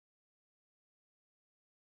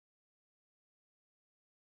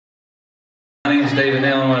name's David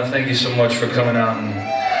Allen. I want to thank you so much for coming out and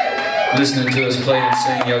listening to us play and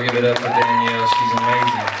sing. Y'all give it up for Danielle. She's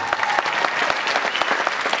amazing.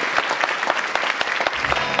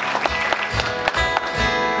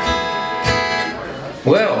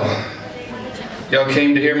 Well, y'all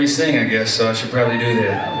came to hear me sing, I guess, so I should probably do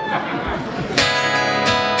that.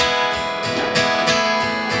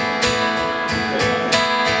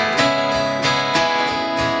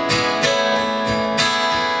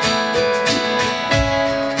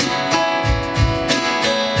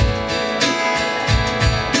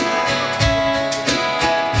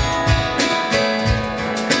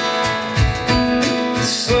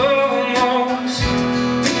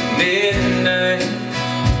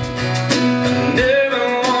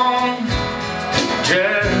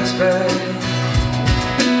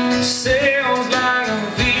 Sounds like a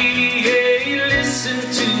VA, listen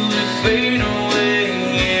to it fade away.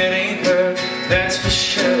 It ain't her, that's for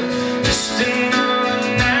sure. Just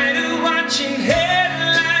another night of watching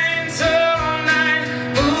headlines all night,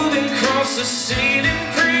 moving across the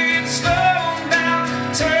ceiling, praying slow down,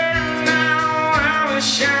 turn now. I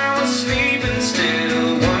wish I was sleeping,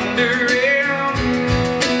 still wondering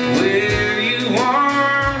where you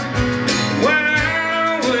are,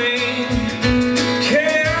 wide awake,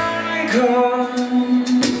 counting calls.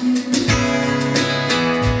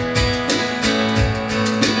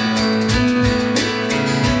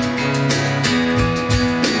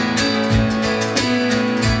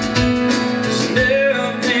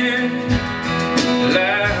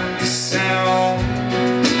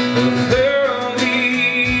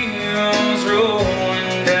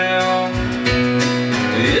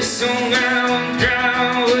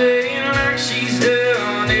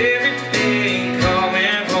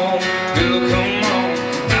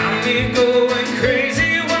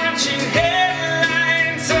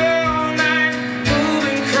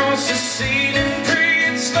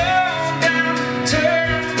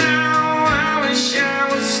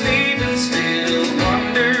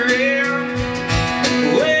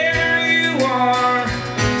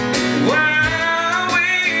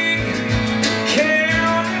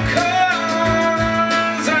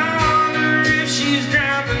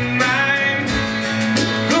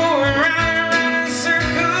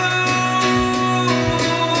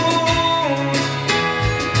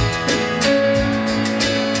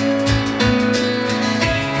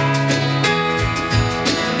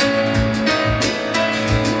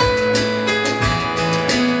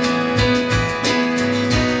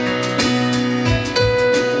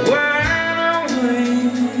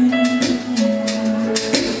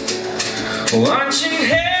 Watching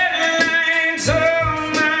headlines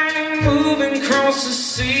all night, moving across the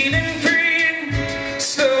ceiling, praying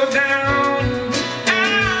slow down.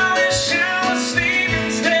 I wish I was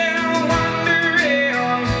sleeping, still wondering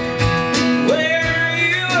where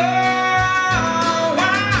you are,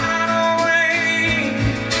 wide awake,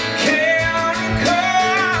 counting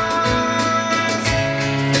calls.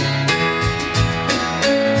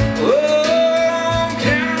 Oh,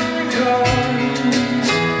 counting calls.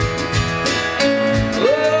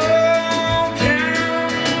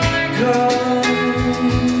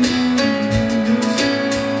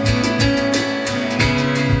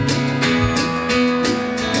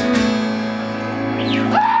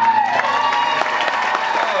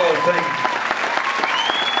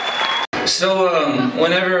 So,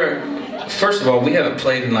 first of all, we haven't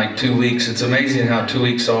played in like 2 weeks. It's amazing how 2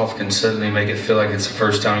 weeks off can suddenly make it feel like it's the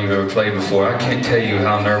first time you've ever played before. I can't tell you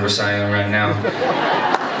how nervous I am right now.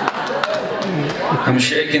 I'm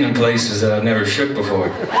shaking in places that I've never shook before.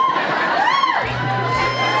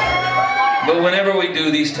 But whenever we do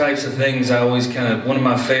these types of things, I always one of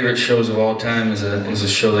my favorite shows of all time is a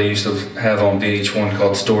show they used to have on VH1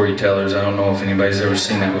 called Storytellers. I don't know if anybody's ever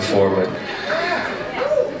seen that before, but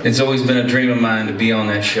it's always been a dream of mine to be on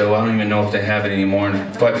that show. I don't even know if they have it anymore,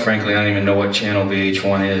 and quite frankly, I don't even know what channel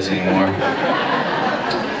VH1 is anymore.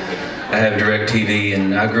 I have DirecTV,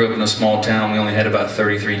 and I grew up in a small town. We only had about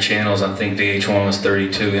 33 channels. I think VH1 was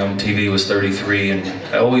 32, MTV was 33, and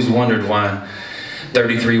I always wondered why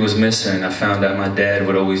 33 was missing, and I found out my dad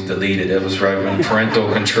would always delete it. It was right when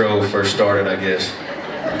parental control first started, I guess.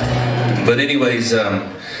 But anyways,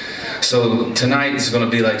 so tonight is going to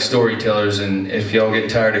be like Storytellers, and if y'all get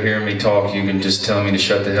tired of hearing me talk, you can just tell me to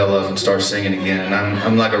shut the hell up and start singing again. And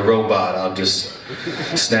I'm like a robot. I'll just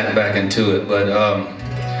snap back into it. But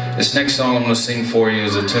this next song I'm going to sing for you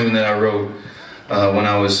is a tune that I wrote when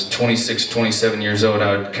I was 26, 27 years old.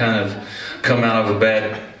 I had kind of come out of a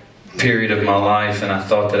bad period of my life, and I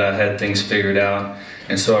thought that I had things figured out.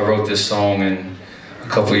 And so I wrote this song, and a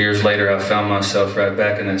couple years later I found myself right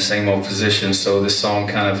back in that same old position. So this song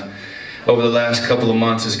kind of over the last couple of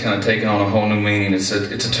months has kind of taken on a whole new meaning. It's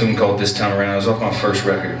a tune called This Time Around. It was off my first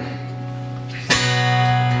record.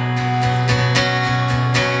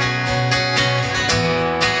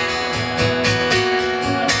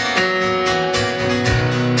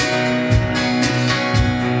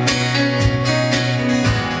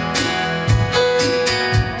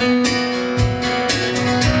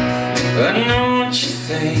 I know what you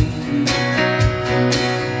think.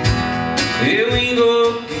 Here we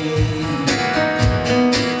go again.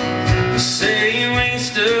 You say you ain't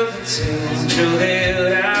stuff the potential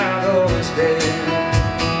that I've always been.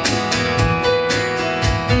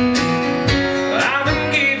 I've been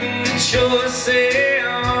given the choices,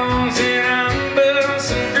 and I'm building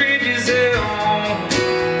some bridges on.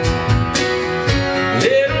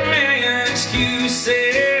 Little million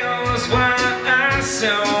excuses why I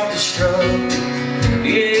self-destruct.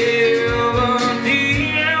 Yeah, but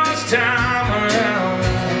this time around,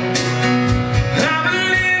 I'm a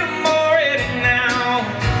little more ready now.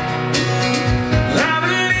 I'm a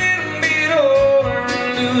little bit older, a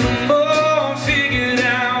little more figured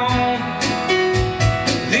out.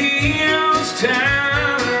 This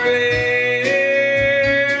time around,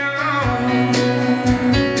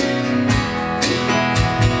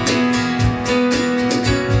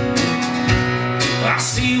 I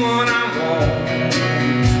see what I want.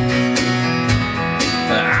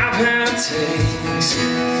 I've had a taste.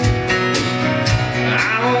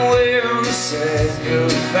 I'm aware of the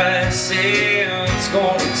sacrifice it's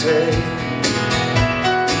gonna take.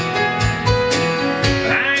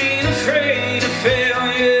 I ain't afraid of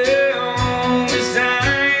failure, 'cause I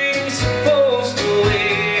ain't supposed to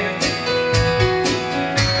win.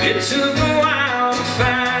 It took a while to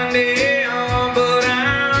find it, but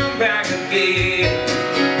I'm back again.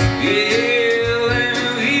 Yeah,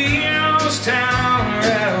 and this time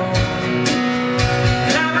around,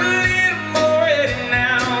 I'm a little more ready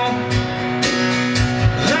now.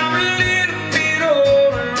 I'm a little bit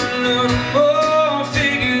older, a little more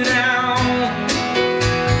figured out.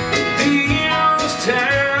 This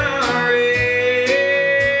time around,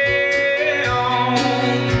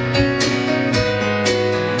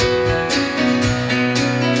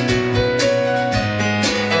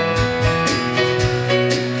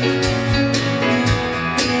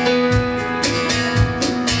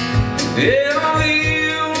 yeah,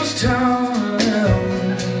 this time around,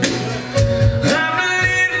 I'm a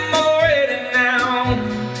little more ready now.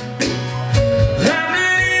 I'm a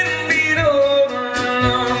little bit older, a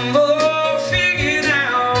little more figured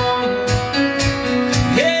out.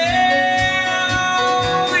 Yeah,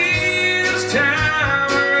 this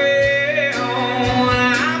time around,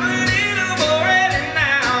 I'm a little more ready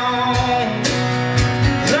now.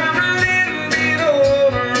 I'm a little bit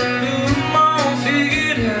older, a little more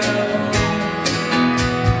figured out.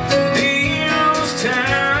 This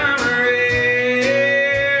time around,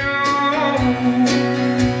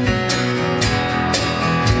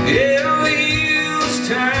 yeah, this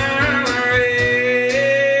time around.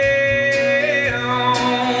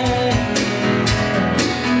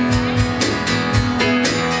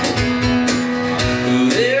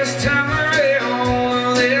 This time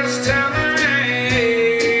around, this time around.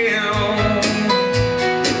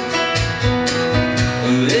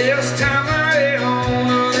 This time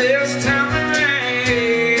around, this time around,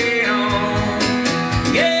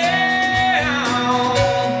 yeah.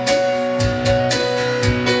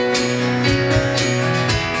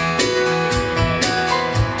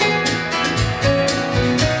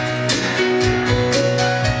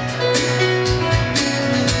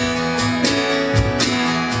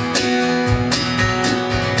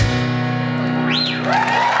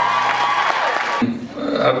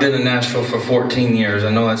 I've been in Nashville for 14 years. I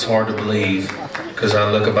know that's hard to believe because I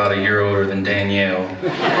look about a year older than Danielle.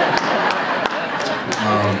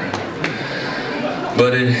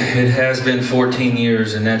 But it has been 14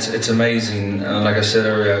 years, and it's amazing. Like I said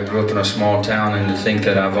earlier, I grew up in a small town, and to think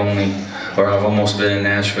that I've almost been in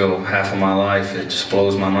Nashville half of my life, it just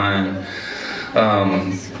blows my mind.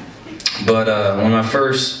 But when my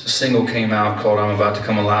first single came out called I'm About to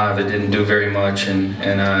Come Alive, it didn't do very much, and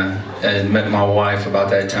I had met my wife about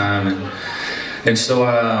that time, and so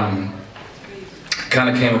I kind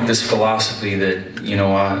of came up with this philosophy that, you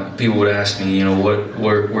know, people would ask me, you know,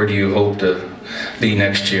 where do you hope to be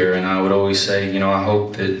next year? And I would always say, you know, I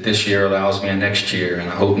hope that this year allows me a next year, and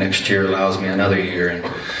I hope next year allows me another year,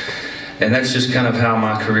 and that's just kind of how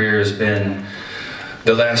my career has been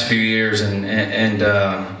the last few years, and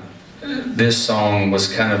this song was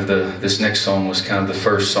kind of this next song was kind of the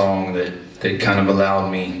first song that kind of allowed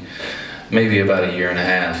me maybe about a year and a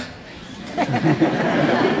half.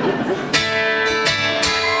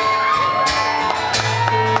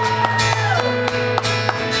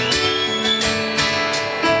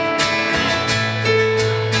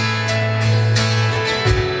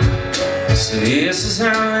 So this is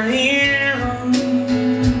how it ends.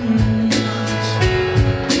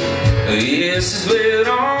 This is where it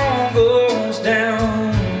all goes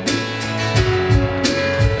down.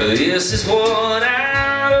 This is what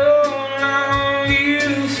I don't love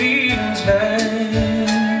you feels like.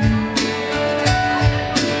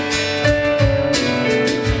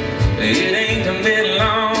 It ain't the middle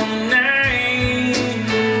of the night.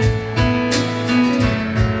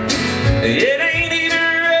 It ain't even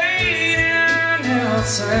raining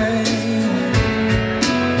outside.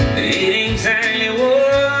 It ain't exactly what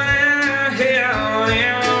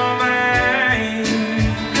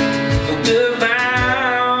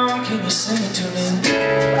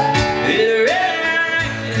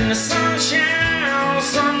the sunshine on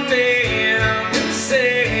Sunday, I'm gonna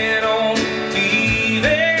say don't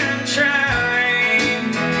even try.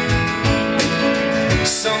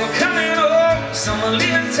 Some are coming up, some are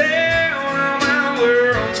leaving town. My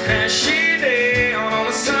world's crashing down on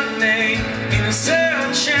a Sunday in the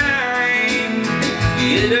sunshine.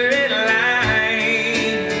 Yeah, the red light.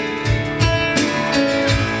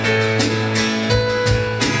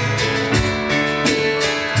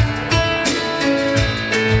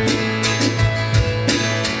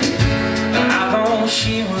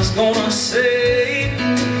 She was gonna say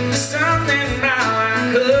something about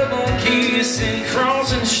a couple kissing,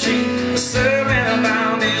 crossing the street, something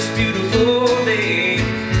about this beautiful day.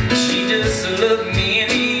 She just looked me in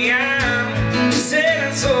the eye,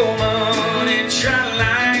 said so money, try to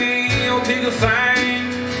lie or pick a fight.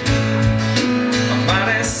 About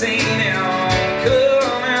that scene now,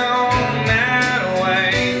 coming all night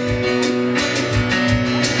away.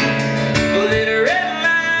 But it red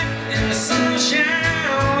light in the sunshine.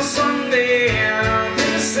 Someday I'm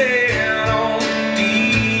gonna say don't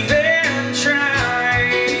even try.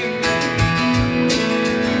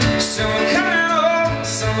 Some are coming home,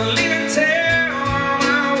 some are leaving town.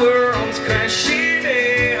 My world's crashing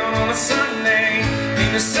down on a Sunday in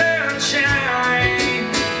the sunshine.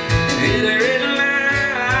 In the red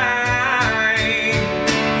light.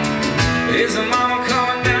 There's a mama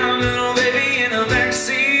calling down, little baby in the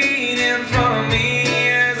backseat in front of me.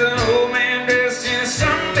 As an old man dressed in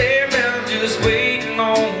Sunday, just waiting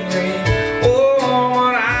on rain. Oh,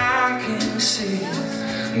 what I can see,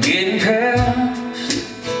 getting past.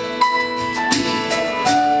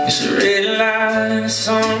 It's a red light,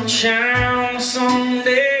 sunshine on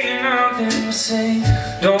Sunday, nothing to say.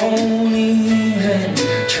 Don't even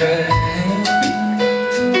try.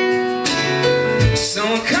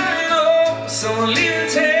 Some coming up, some leaving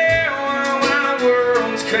town. My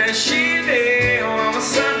world's crashing down on a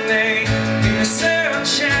Sunday in the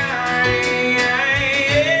sunshine.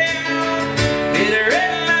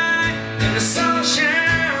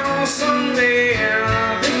 Someday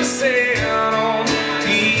I'm gonna say I don't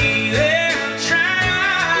even try.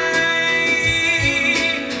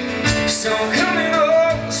 So I'm coming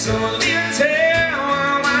up, so I'm leaving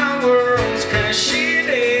town. My world's crashing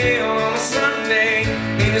down on a Sunday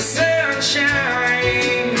in the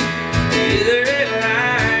sunshine. Yeah, the red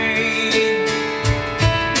light.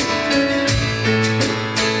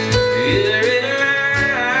 Yeah, the red light.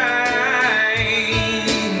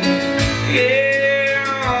 Yeah.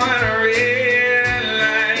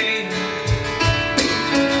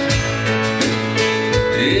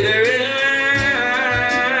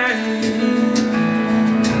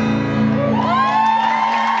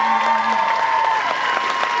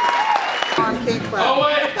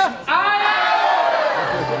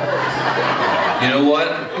 You know what?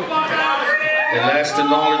 It lasted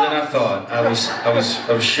longer than I thought. I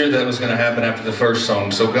was sure that was going to happen after the first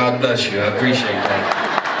song. So God bless you. I appreciate that.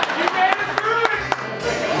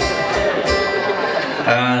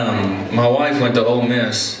 My wife went to Ole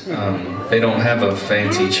Miss. They don't have a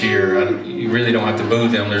fancy cheer. You really don't have to boo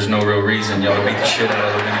them. There's no real reason. Y'all beat the shit out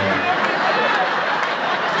of them anyway.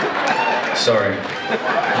 Sorry.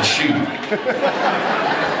 Shoot.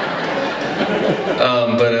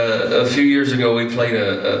 But a few years ago we played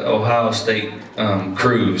a Ohio State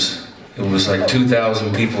cruise. It was like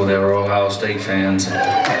 2,000 people that were Ohio State fans. We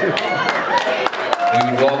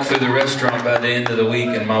would walk through the restaurant by the end of the week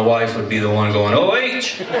and my wife would be the one going,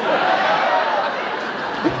 OH!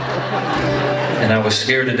 And I was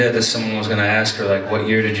scared to death that someone was going to ask her, like, what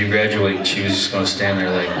year did you graduate? And she was just going to stand there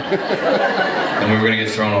like, and we were going to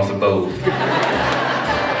get thrown off the boat.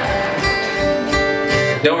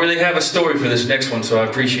 Don't really have a story for this next one, so I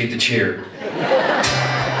appreciate the cheer.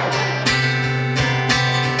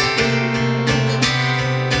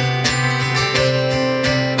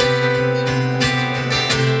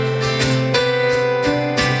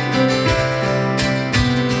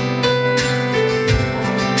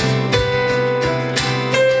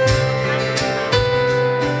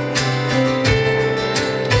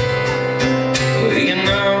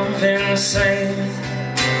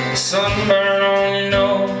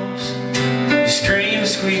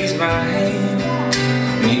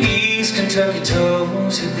 tuck your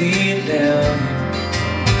toes to the left.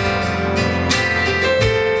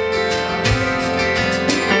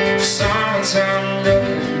 Summertime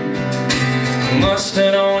looking,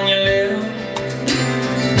 mustard on your lip.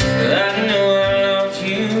 I knew I loved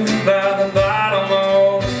you by the bottom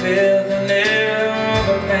of the fifth and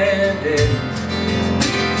never planned it.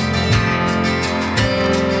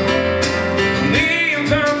 Million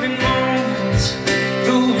perfect moments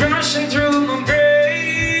go rushing through my brain.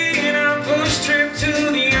 Our first trip to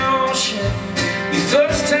the ocean, your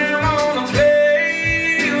first time on a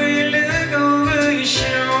plane. We look over your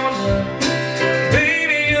shoulder,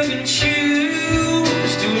 baby, you can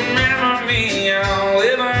choose to remember me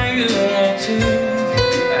however you want to.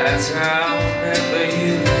 That's how I remember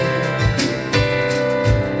you.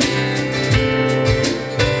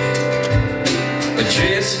 The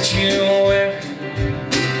dress that you were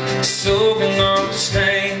wearing, soaking up the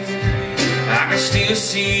stain. I can still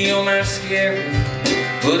see your mascara,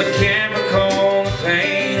 but I can't recall the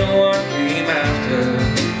pain of what came after.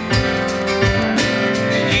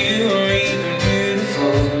 And you were even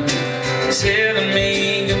beautiful, telling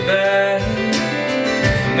me goodbye.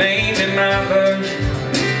 Maybe my version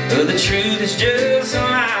of the truth is just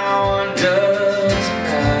how one doesn't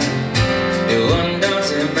matter. One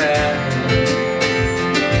doesn't matter.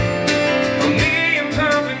 A million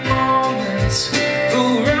perfect moments go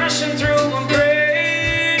rushing through my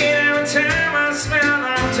brain. Every time I smell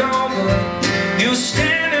October, you're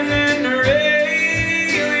standing in the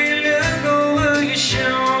rain. We look over your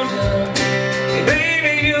shoulder,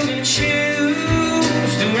 baby, you can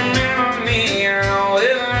choose to remember me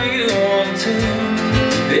however you want to.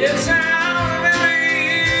 It's how I remember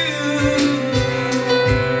you.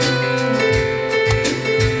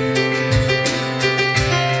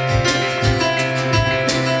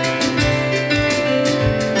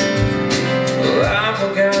 Well, I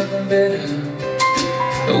forgot the bitter,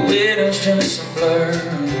 the widow's just a blur.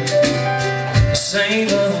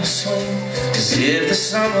 Savor the sweet, 'cause if the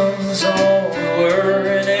summer's all we were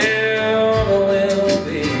and ever will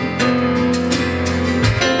be.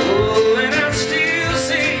 Oh, and I still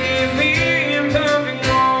see me in perfect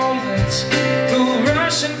moments go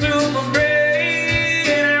rushing through my brain.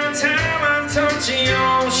 Every time I touch the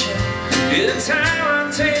ocean, every time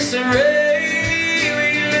I taste the rain. We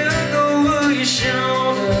look over your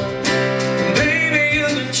shoulder, baby, you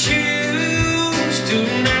can choose to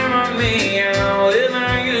remember me however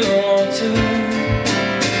you want to.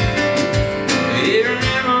 You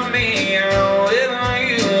remember me however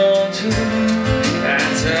you want to.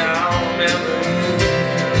 That's how I remember you.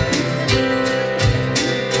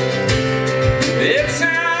 It's how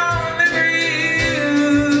I remember you.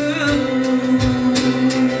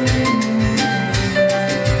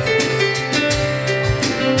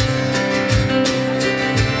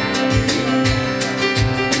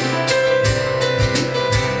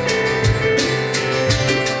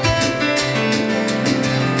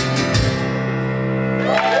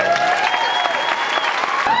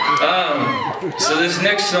 So this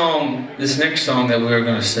next song that we're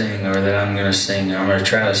going to sing, or that I'm going to sing, I'm going to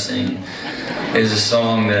try to sing, is a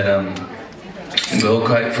song that, well,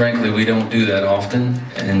 quite frankly, we don't do that often.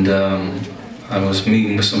 And I was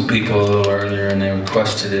meeting with some people a little earlier, and they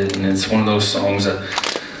requested it. And it's one of those songs that,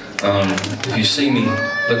 if you see me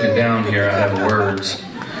looking down here, I have words.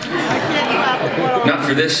 Not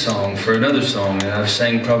for this song, for another song that I've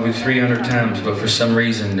sang probably 300 times, but for some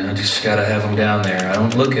reason I just gotta have them down there. I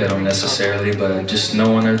don't look at them necessarily, but just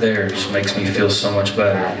knowing they're there just makes me feel so much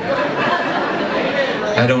better.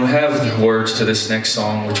 I don't have the words to this next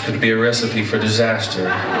song, which could be a recipe for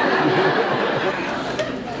disaster.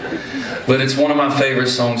 But it's one of my favorite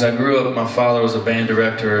songs. I grew up, my father was a band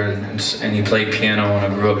director, and he played piano, and I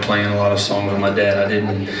grew up playing a lot of songs with my dad.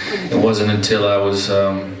 It wasn't until I was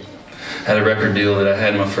had a record deal that I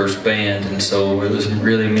had my first band, and so it was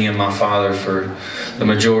really me and my father for the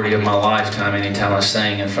majority of my lifetime anytime I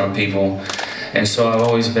sang in front of people. And so I've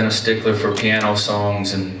always been a stickler for piano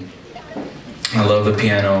songs, and I love the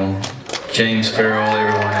piano. James Farrell,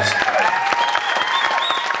 everyone is...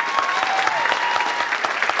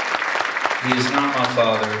 He is not my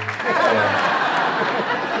father.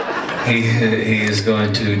 He is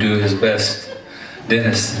going to do his best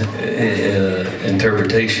Dennis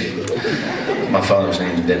interpretation. My father's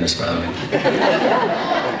name is Dennis, by the way.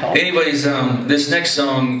 Anyways, this next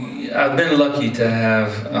song, I've been lucky to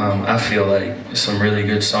have, I feel like, some really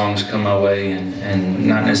good songs come my way, and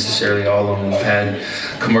not necessarily all of them have had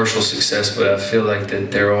commercial success, but I feel like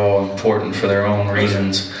that they're all important for their own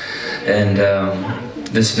reasons. And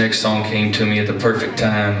this next song came to me at the perfect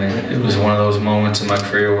time, and it was one of those moments in my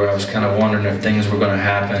career where I was kind of wondering if things were going to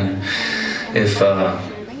happen. if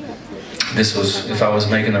if I was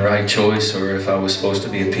making the right choice, or if I was supposed to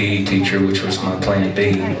be a PE teacher, which was my plan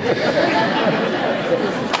B,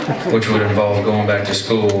 which would involve going back to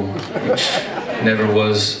school, which never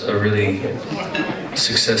was a really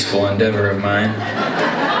successful endeavor of mine.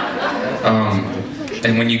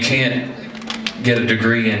 And when you can't get a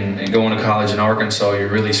degree and going to college in Arkansas, you're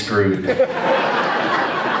really screwed. I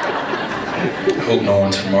hope no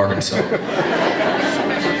one's from Arkansas.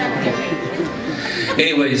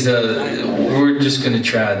 Anyways, we're just gonna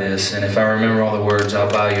try this, and if I remember all the words, I'll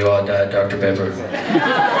buy you all Dr. Pepper.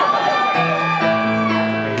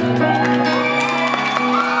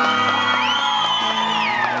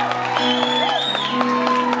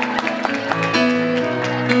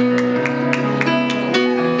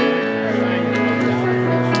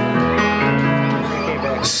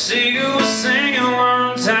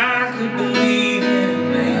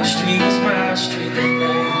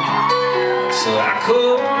 So I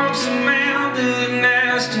called up some man and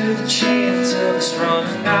asked her the chance of us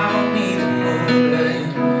running out neath the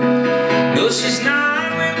moonlight. No, she's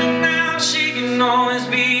not with me now, she can always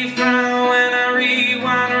be found when I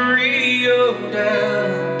rewind the radio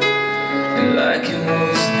down. And like it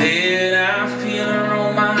was dead, I feel her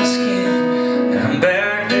on my skin, and I'm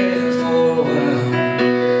back there for a while.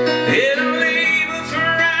 And I'll leave her for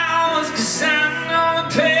hours, 'cause I know the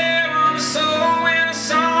pain of the soul when a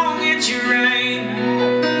song gets you right.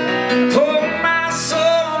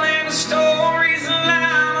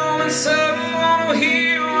 Someone will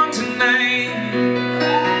hear one tonight,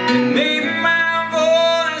 and maybe my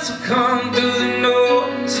voice will come through the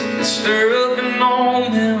noise and stir up an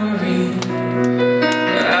old memory.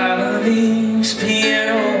 Out of these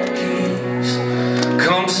piano keys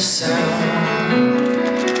comes the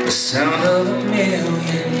sound of a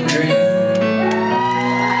million dreams.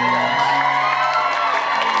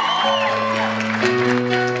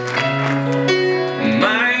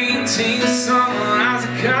 My 18th summer, I was a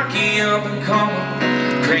cocky up and coming,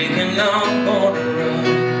 cranking up on the run.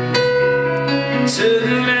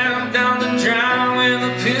 Turning out down the drive when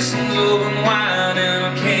the pistons open wide, and I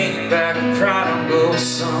came back with pride on both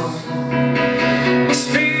songs. My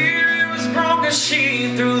spirit was broken,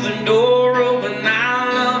 she threw the door open. I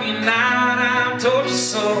love you night, I told you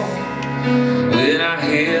so. When I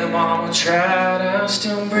hear mama tried, I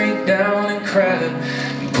still break down and cry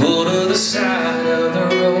and pull to the side of the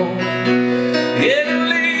road. Yeah, to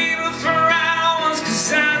leave her for hours,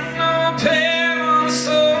 'cause I know a pain of the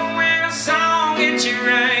soul when a song gets you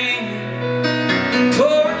right.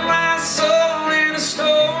 Pouring my soul into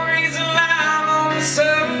stories alive, only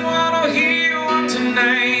someone will hear one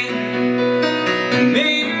tonight. And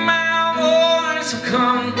maybe my voice will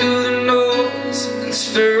come through the noise and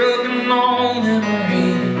stir up an old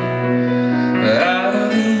memory. Out of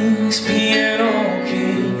these piano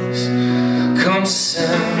keys comes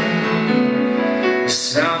the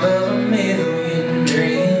sound of a million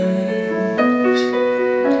dreams.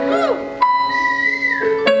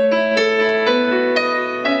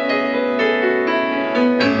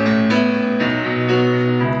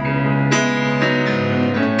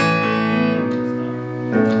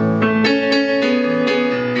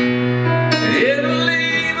 It'll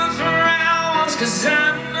leave her for hours, 'cause I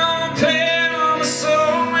know the pain of my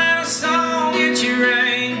soul when a song gets you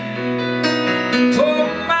right. Pour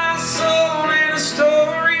my soul into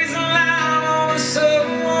stories alive, only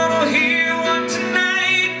someone will hear one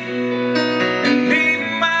tonight. And maybe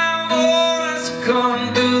my voice will come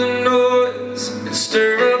through the noise and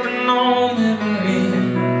stir up an old memory.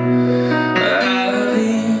 Out of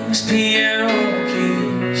these piano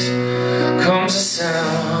keys comes the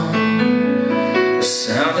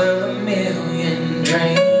sound of a million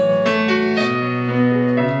dreams.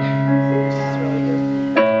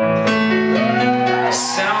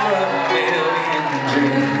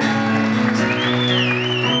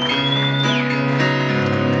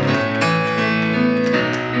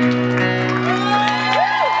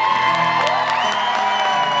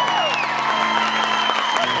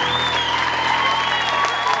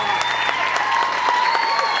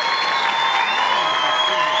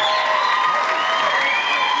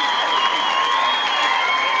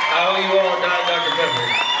 I owe you all Dr. Pepper.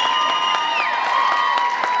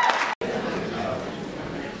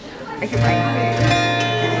 I can bring it.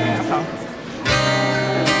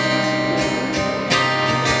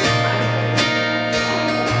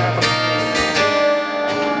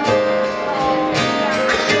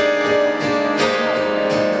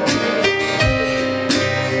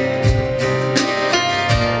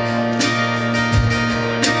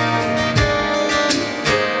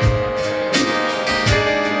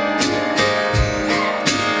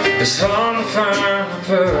 It's hard to find the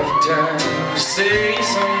perfect time to say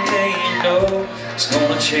something you know it's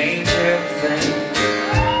gonna change everything.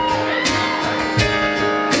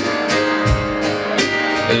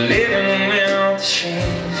 Living without the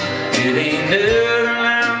shame, it ain't nothing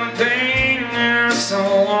like the pain I saw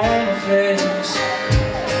on my face.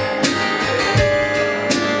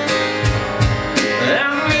 I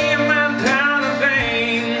made my pile of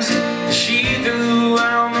things she threw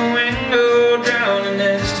out the window, drowning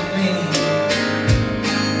next to me.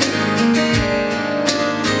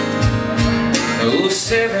 Oh,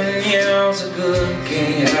 7 years ago,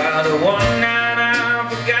 came out of one night I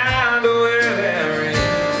forgot to wear that ring.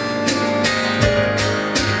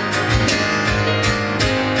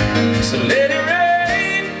 So let it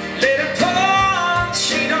rain, let it pour,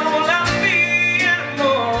 she don't love me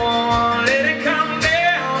anymore. Let it come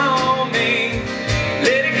down on me,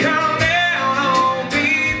 let it come down on me.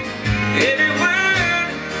 Every word,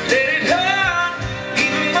 let it hurt,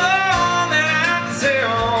 even more than I deserve.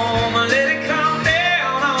 Let it come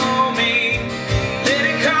down on me, let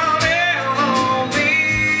it come down on me.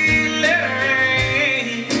 Let it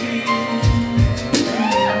rain.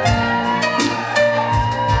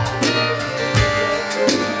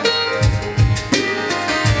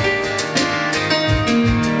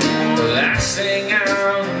 The last thing I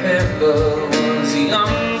remember was the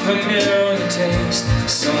unfamiliar taste of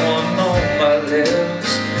someone on my lips.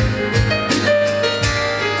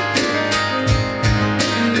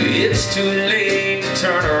 It's too late to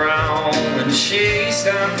turn around when the shades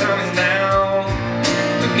start coming down.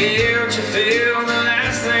 Forget you feel the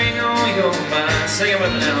last thing on your mind. Sing it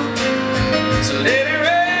with me now. So let it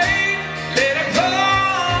rain, let it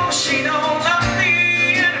pour, she don't love me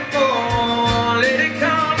anymore. Let it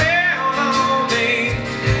come down on me,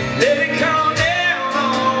 let it come down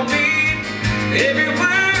on me. Every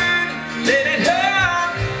word, let it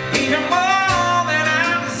hurt, even more than I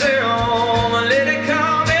deserve. Let it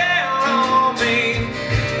come down on me,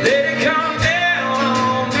 let it come down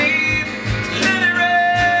on me. Let it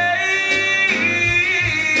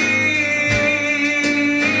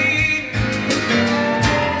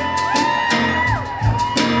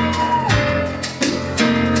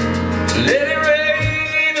Let it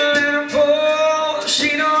rain, let it pour, she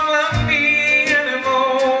don't love me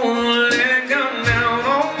anymore. Let it come down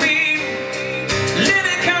on me, let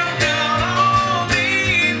it come down on me.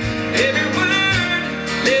 Every word,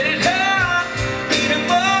 let it hurt, even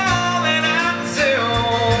more than I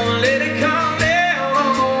deserve. Let it come down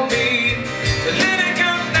on me, let it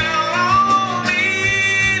come down on me.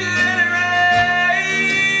 Let it rain.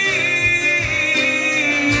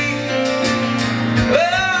 Oh,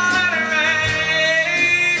 let it rain.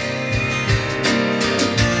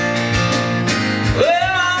 Oh,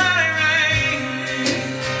 let it rain.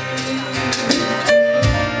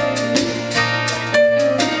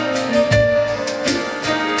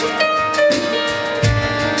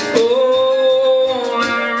 Oh,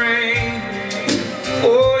 let it rain.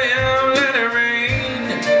 Oh, yeah, let it rain.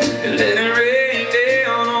 Let it rain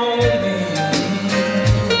down on me.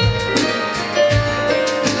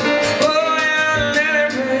 Oh, yeah, let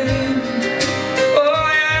it rain. Oh,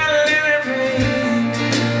 yeah, let it rain.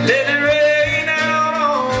 Let it rain down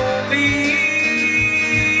on me.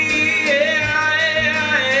 Yeah, yeah,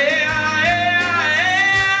 yeah, yeah,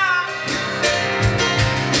 yeah.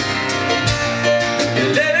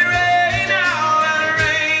 Let it rain down, let it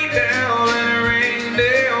rain down, let it rain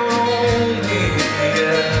down on me.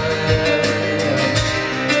 Yeah.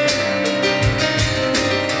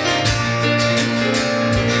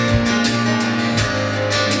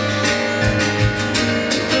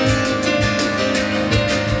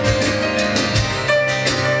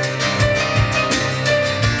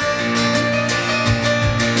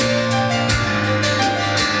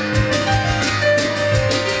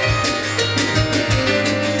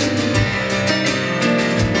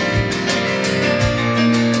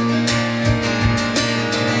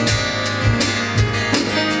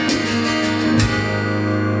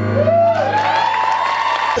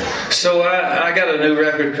 So I got a new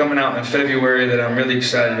record coming out in February that I'm really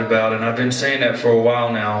excited about, and I've been saying that for a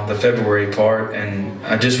while now, the February part, and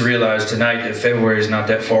I just realized tonight that February is not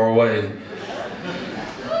that far away.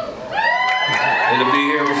 It'll be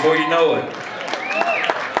here before you know it.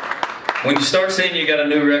 When you start saying you got a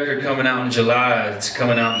new record coming out in July, it's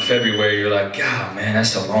coming out in February, you're like, God, man,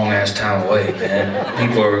 that's a long ass time away, man.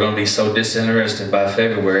 People are going to be so disinterested by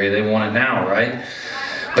February, they want it now, right?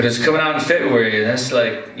 But it's coming out in February, and that's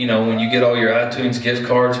like, you know, when you get all your iTunes gift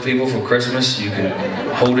cards, people, for Christmas, you can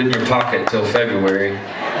hold it in your pocket till February.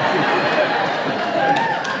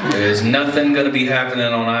 There's nothing going to be happening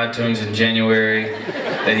on iTunes in January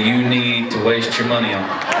that you need to waste your money on.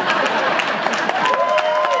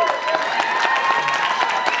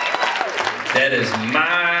 That is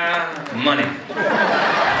my money.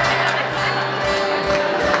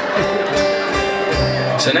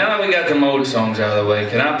 So now that we got the old songs out of the way,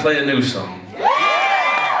 can I play a new song?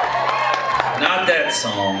 Not that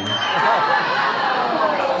song,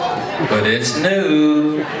 but it's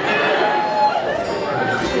new.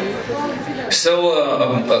 So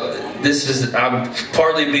I'm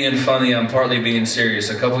partly being funny, I'm partly being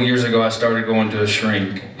serious. A couple years ago I started going to a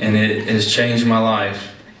shrink, and it has changed my life.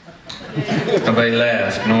 Nobody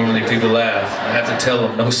laughed. Normally people laugh. I have to tell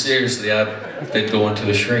them, no, seriously, I've been going to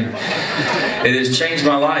a shrink. It has changed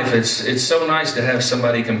my life. It's so nice to have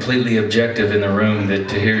somebody completely objective in the room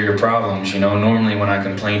to hear your problems. You know, normally when I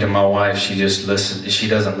complain to my wife, she just listens. She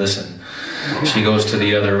doesn't listen. She goes to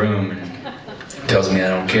the other room and tells me I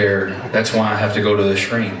don't care. That's why I have to go to the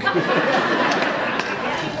shrink.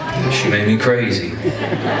 She made me crazy.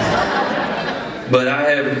 But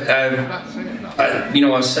I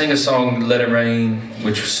sang a song, Let It Rain,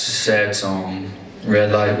 which was a sad song.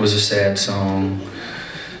 Red Light was a sad song.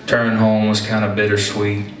 Turn Home was kind of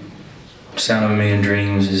bittersweet. Sound of a Million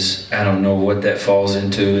Dreams is, I don't know what that falls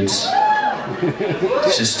into. It's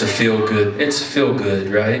just a feel good. It's feel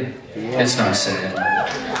good, right? It's not sad.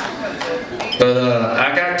 But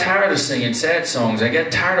I got tired of singing sad songs. I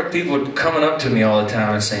got tired of people coming up to me all the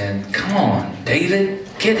time and saying, "Come on, David,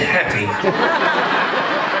 get happy."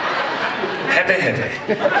 Happy.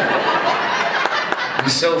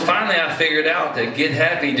 And so finally I figured out that get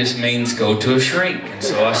happy just means go to a shrink. And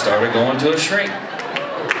so I started going to a shrink.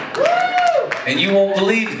 And you won't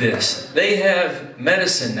believe this. They have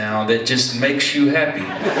medicine now that just makes you happy.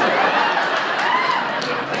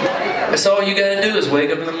 That's all you gotta do is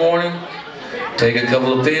wake up in the morning, take a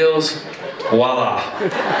couple of pills, voila.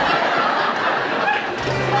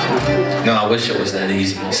 No, I wish it was that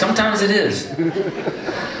easy. Sometimes it is.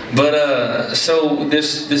 But so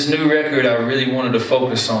this new record, I really wanted to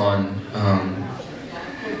focus on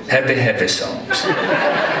happy songs,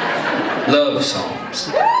 love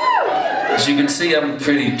songs. As you can see, I'm a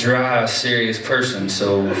pretty dry, serious person,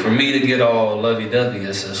 so for me to get all lovey-dovey,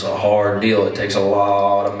 this is a hard deal. It takes a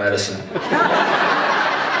lot of medicine.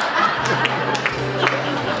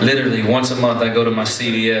 Literally, once a month I go to my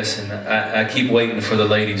CVS and I keep waiting for the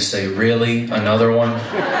lady to say, "Really? Another one?"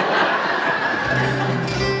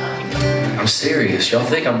 I'm serious. Y'all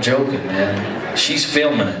think I'm joking, man. She's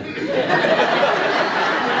filming it.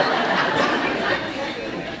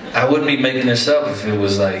 I wouldn't be making this up if it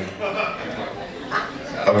was like,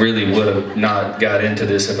 I really would have not got into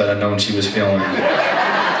this if I'd have known she was filming it.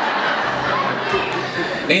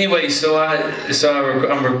 Anyway, so I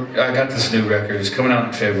got this new record. It's coming out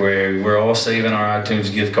in February. We're all saving our iTunes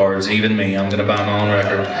gift cards, even me. I'm gonna buy my own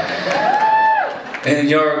record. And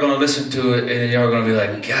y'all are gonna listen to it, and y'all are gonna be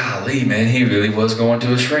like, "Golly, man, he really was going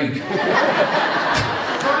to a shrink."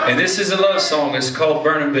 And this is a love song. It's called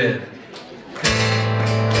 "Burning Bed."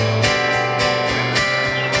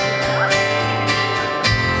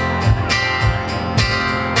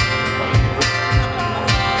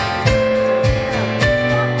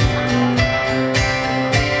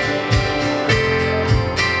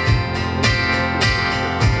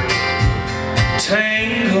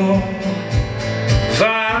 Tango,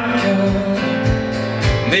 vodka,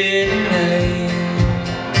 midnight,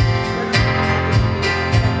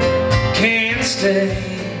 can't stay,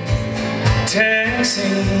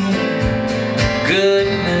 taxi, good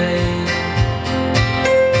night,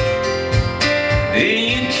 and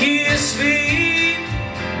you kiss me,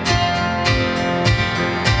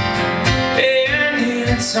 and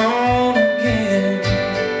it's on again,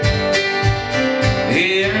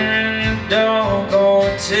 here in the dark, all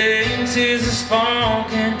it takes is a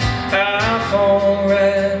spark and I fall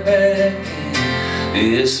right back in.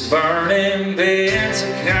 This burning bed's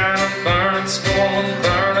a kind of burn that's gonna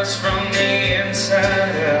burn us from the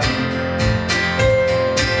inside out.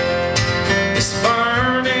 This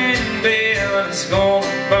burning bed is gonna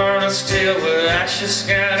burn us till we're ashes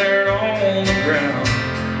scattered on the ground.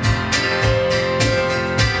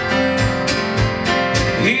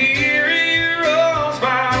 Here it rolls by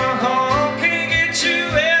my heart, can't get you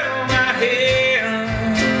out of my head.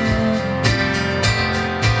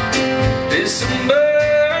 There's some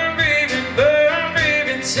burn, baby,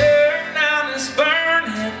 turn down this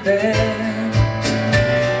burning bed.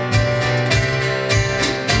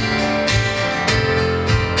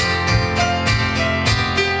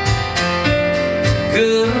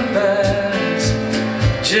 Good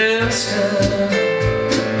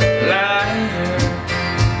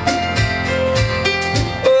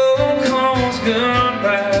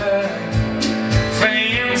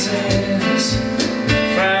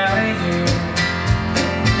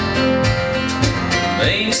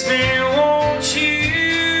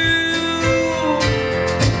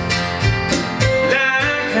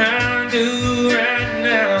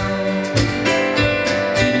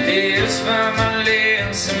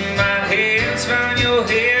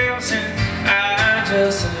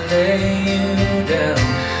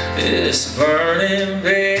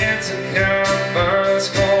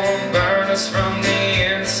us from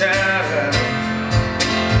the inside.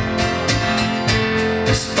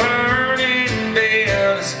 This burning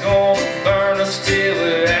bed is gonna burn us till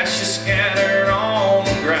the ashes scatter on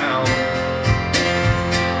the ground.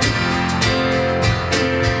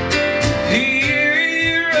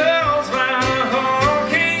 Here rolls my heart,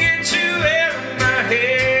 can't get you out of my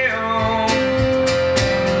head.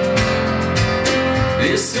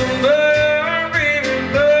 It's a burn,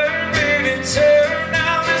 baby, turn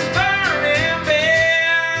out this burning bell.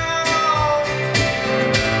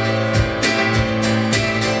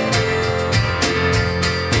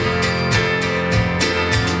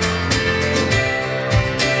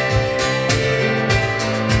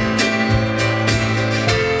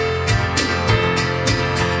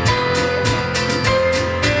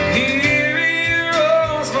 Here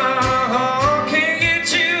rolls my heart, can't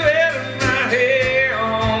get you out of my head.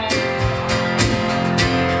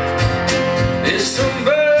 It's a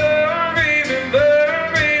burn,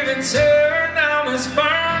 baby, turn on this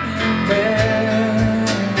burning bell.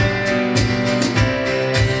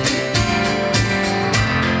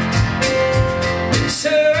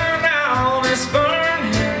 Turn on this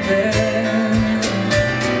burning bell.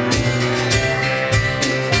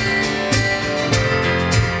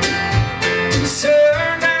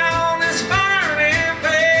 Turn on this burning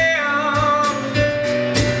bell.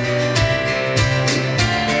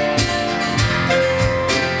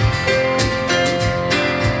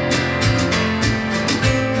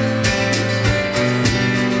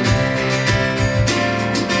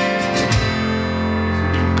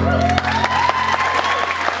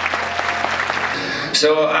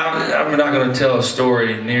 So I'm not going to tell a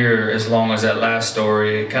story near as long as that last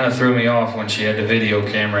story. It kind of threw me off when she had the video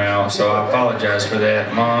camera out, so I apologize for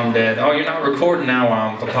that. Mom, Dad, oh, you're not recording now while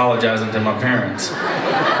I'm apologizing to my parents. I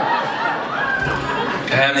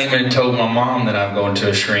haven't even told my mom that I'm going to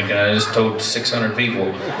a shrink, and I just told 600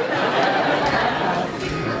 people.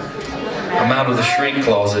 I'm out of the shrink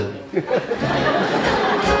closet.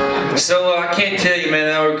 So I can't tell you, man,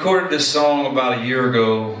 I recorded this song about a year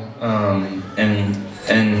ago,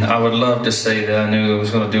 and I would love to say that I knew it was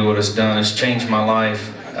going to do what it's done. It's changed my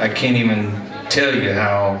life. I can't even tell you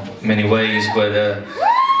how many ways, but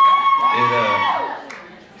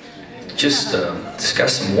it's got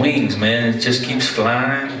some wings, man. It just keeps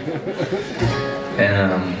flying,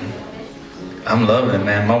 and I'm loving it,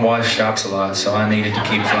 man. My wife shops a lot, so I needed to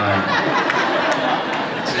keep flying.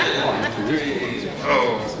 2, 3,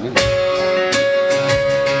 4.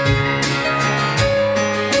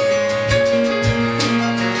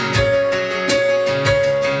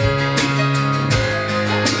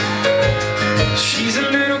 She's a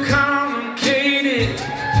little complicated.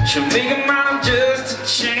 She'll make a mind just to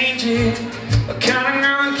change it. A kind of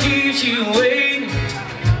girl keeps you waiting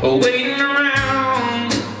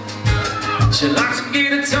around. She likes to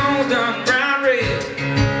get her toes done brown red,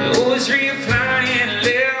 always reapplying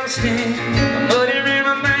lipstick. I'm muddy in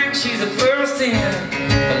my bank, she's the first in,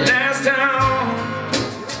 the last out.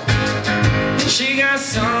 She got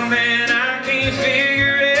something I can't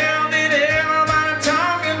figure out that everybody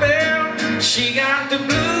talking about. She got the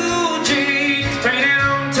blue jeans painted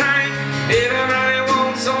on tight, everybody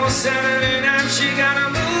wants on Saturday night. She got a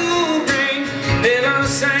blue ring, never the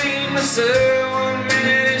same as her. 1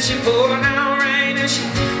 minute and she pouring out rain, and she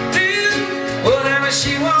do whatever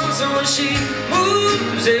she wants. So when she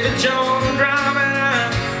moves, every joint will drive, and I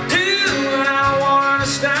do what I want her to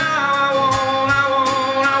style. I want.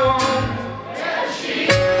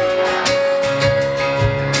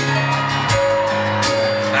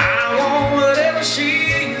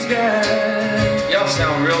 She's got. Y'all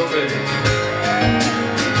sound real pretty.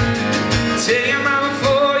 Tell your mama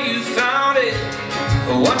before you found it,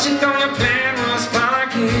 what you thought your plan was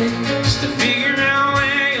pocket, just to figure out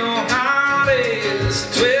where your heart is.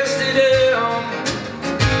 Twist it up.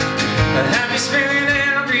 Have you spending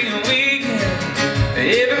every weekend,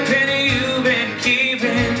 every penny you've been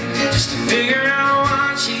keeping, just to figure out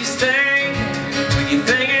what she's thinking when you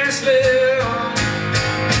think it's love?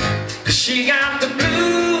 'Cause she got the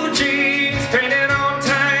blue jeans painted on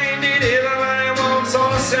tight, did everybody wants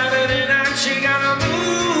on a Saturday night. She got a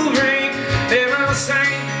blue ring, never the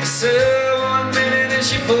same. So 1 minute and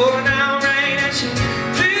she pouring out rain, and she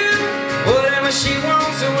do whatever she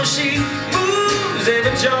wants. And when she moves,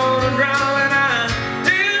 every joint will drive, and I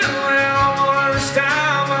do what I want her to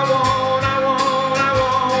style. I want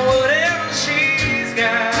whatever she's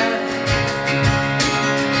got.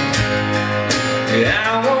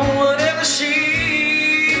 Yeah, I want whatever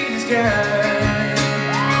she's got.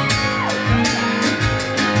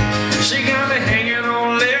 She got me hanging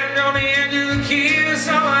on ledge on the edge of the kiss.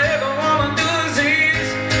 All I ever wanna do is this.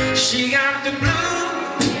 She got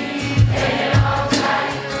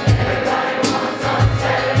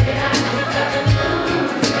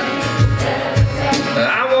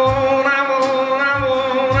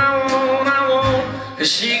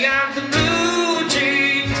got the blue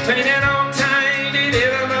jeans painted on tight that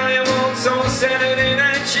everybody wants on Saturday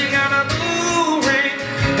night. She got a blue ring,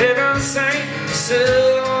 heaven sang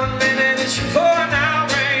Southern living, and she pouring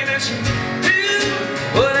out rain, and she do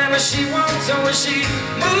whatever she wants. So when she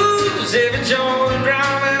moves, every joint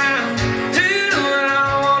driving out.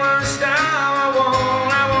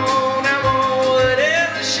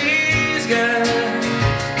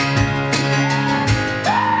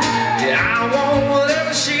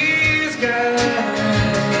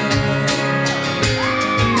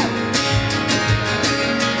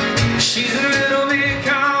 She's a little bit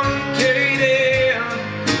complicated,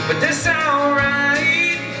 but that's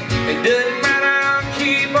alright. It doesn't matter, I'll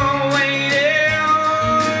keep on waiting,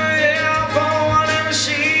 yeah, for whatever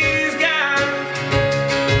she's got.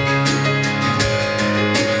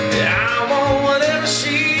 Yeah, I want whatever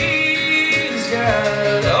she's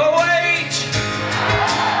got. Oh, wait.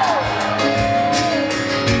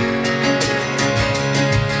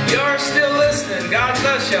 You're still listening. God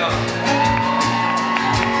bless y'all.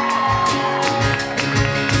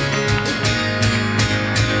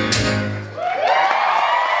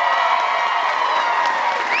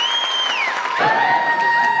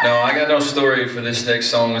 No, I got no story for this next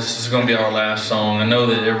song. This is going to be our last song. I know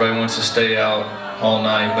that everybody wants to stay out all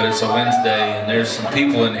night, but it's a Wednesday, and there's some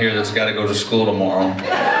people in here that's got to go to school tomorrow.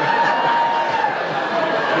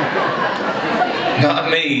 Not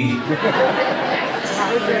me.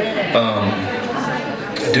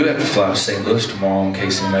 I do have to fly to St. Louis tomorrow, in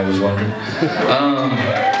case anybody was wondering.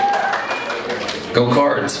 Go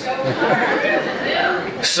Cards.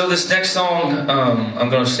 So this next song I'm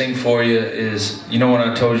going to sing for you is, you know when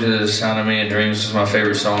I told you that The Sound of Me in Dreams was my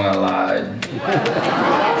favorite song, I lied.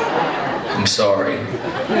 I'm sorry.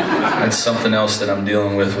 That's something else that I'm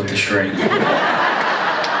dealing with the shrink.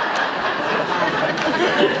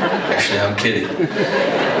 Actually, I'm kidding.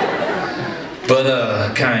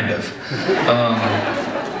 But, kind of.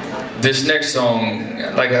 This next song,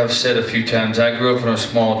 like I've said a few times, I grew up in a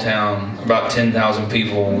small town, about 10,000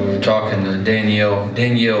 people. We were talking to Danielle.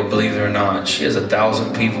 Danielle, believe it or not, she has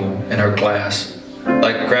 1,000 people in her class.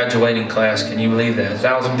 Like graduating class, can you believe that?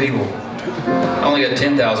 1,000 people. I only got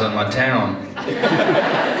 10,000 in my town.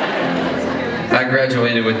 I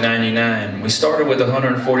graduated with 99. We started with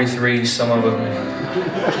 143, some of them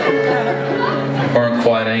weren't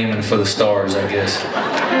quite aiming for the stars, I guess.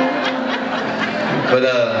 But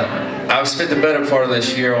I've spent the better part of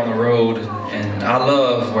this year on the road, and I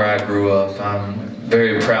love where I grew up. I'm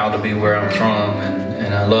very proud to be where I'm from,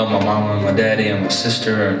 and I love my mama and my daddy and my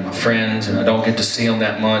sister and my friends, and I don't get to see them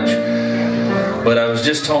that much. But I was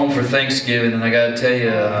just home for Thanksgiving, and I gotta tell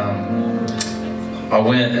you, I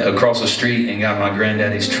went across the street and got my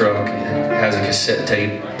granddaddy's truck. It has a cassette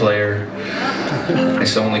tape player.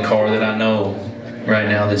 It's the only car that I know right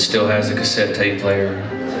now that still has a cassette tape player.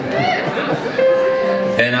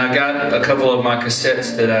 And I got a couple of my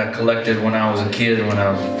cassettes that I collected when I was a kid, when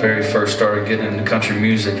I very first started getting into country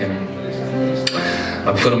music, and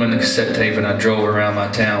I put them in the cassette tape and I drove around my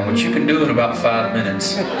town, which you can do in about 5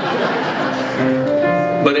 minutes.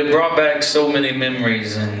 But it brought back so many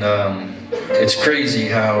memories, and it's crazy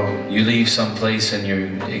how you leave someplace and you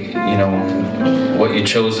know, what you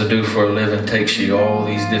chose to do for a living takes you all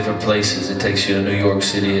these different places. It takes you to New York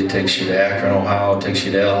City, it takes you to Akron, Ohio, it takes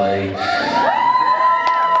you to LA.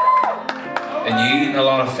 And you eat in a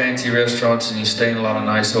lot of fancy restaurants and you stay in a lot of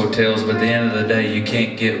nice hotels, but at the end of the day, you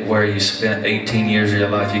can't get where you spent 18 years of your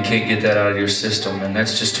life. You can't get that out of your system, and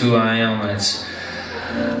that's just who I am. And it's,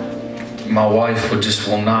 my wife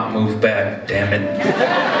will not move back, damn it.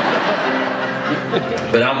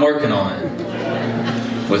 But I'm working on it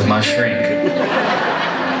with my shrink.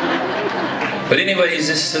 But anyways,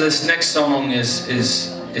 this next song is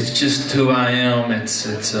it's just who I am. It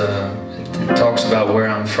talks about where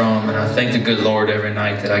I'm from, and I thank the good Lord every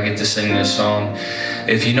night that I get to sing this song.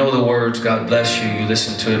 If you know the words, God bless you. You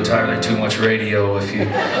listen to entirely too much radio. If you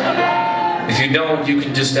don't, you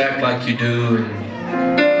can just act like you do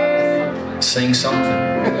and sing something.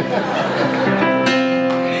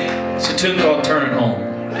 It's a tune called Turning Home.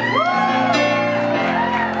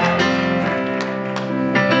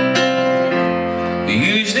 You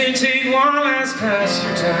usually take one last pass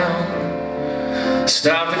through town,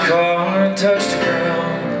 stop the car and touch the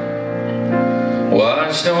ground,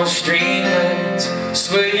 watch those streetlights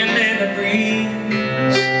swaying in the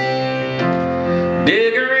breeze,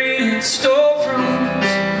 decorated storefronts,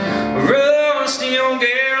 rusty old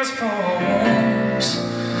gas pumps,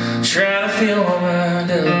 trying to fill my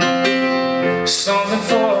mind up, something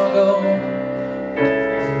for a go.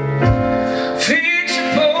 Picture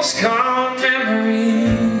postcard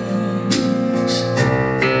memories,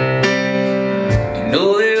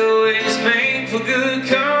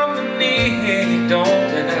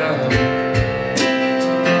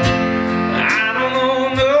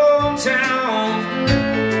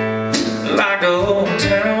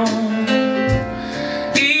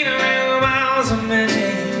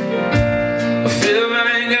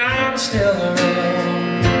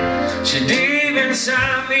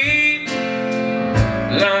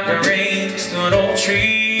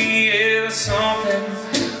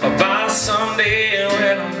 someday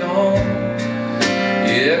when I'm gone.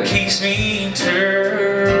 Yeah, it keeps me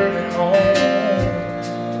turning home.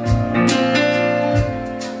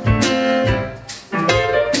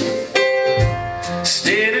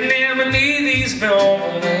 Standing there beneath these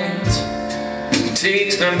buildings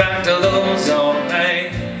takes me back to those old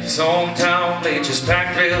days. Hometown, they just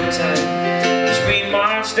packed real tight as we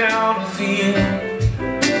marched down the field.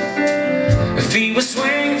 Feet would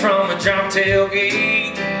swing from a drop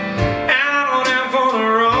tailgate out on that for the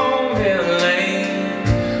wrong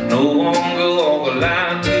lane. No one could walk a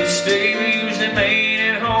line to stay. We usually made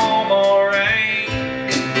it home alright.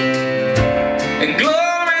 And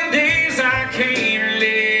glory days I can't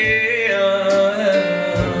relive,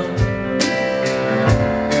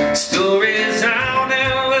 stories I'll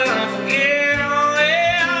never forget.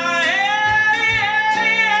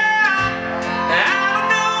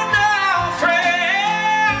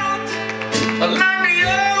 Like the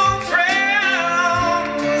old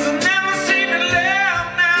friends that never seem to live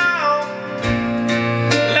now,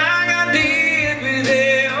 like I did with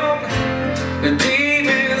them, deep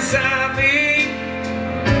inside me,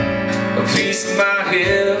 a piece of my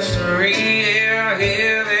history. Yeah, I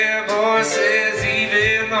hear their voices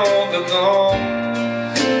even though they're gone,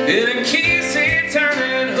 and it keeps me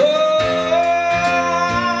turning home.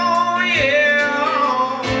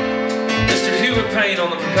 Yeah, Mr. Hubert Payne on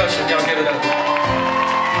the percussion, y'all get it up.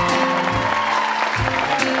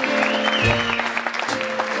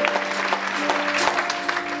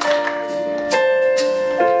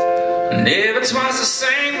 Never twice the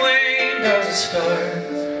same way does it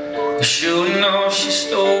start. Sure enough, she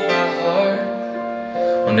stole my heart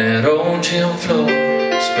on that old gym floor.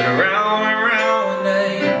 Spin around and around one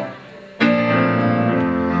night,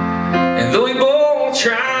 and though we both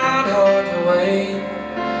tried hard to wait,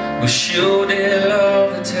 we sure did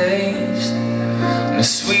love the taste and the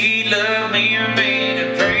sweet love me and made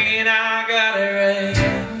it pray, and I got it right.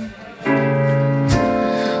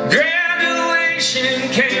 Graduation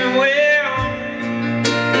came with,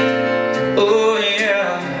 oh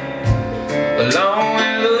yeah, along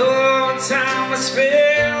with all the time I spent.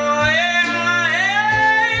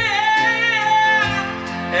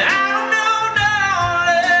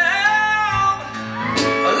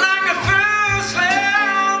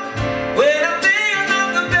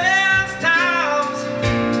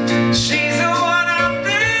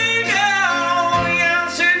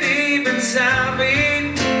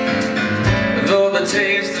 The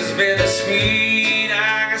taste is bittersweet.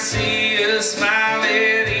 I can see her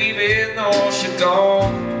smiling even though she's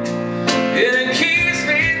gone, and it keeps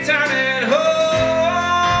me turning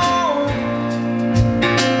home.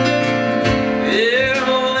 Yeah,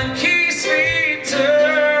 well, it keeps me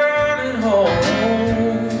turning home.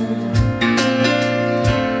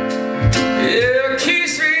 Yeah, it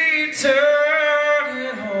keeps me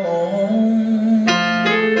turning home.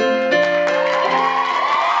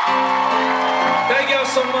 Thank y'all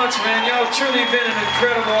so much, man. Y'all truly been an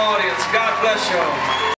incredible audience. God bless y'all.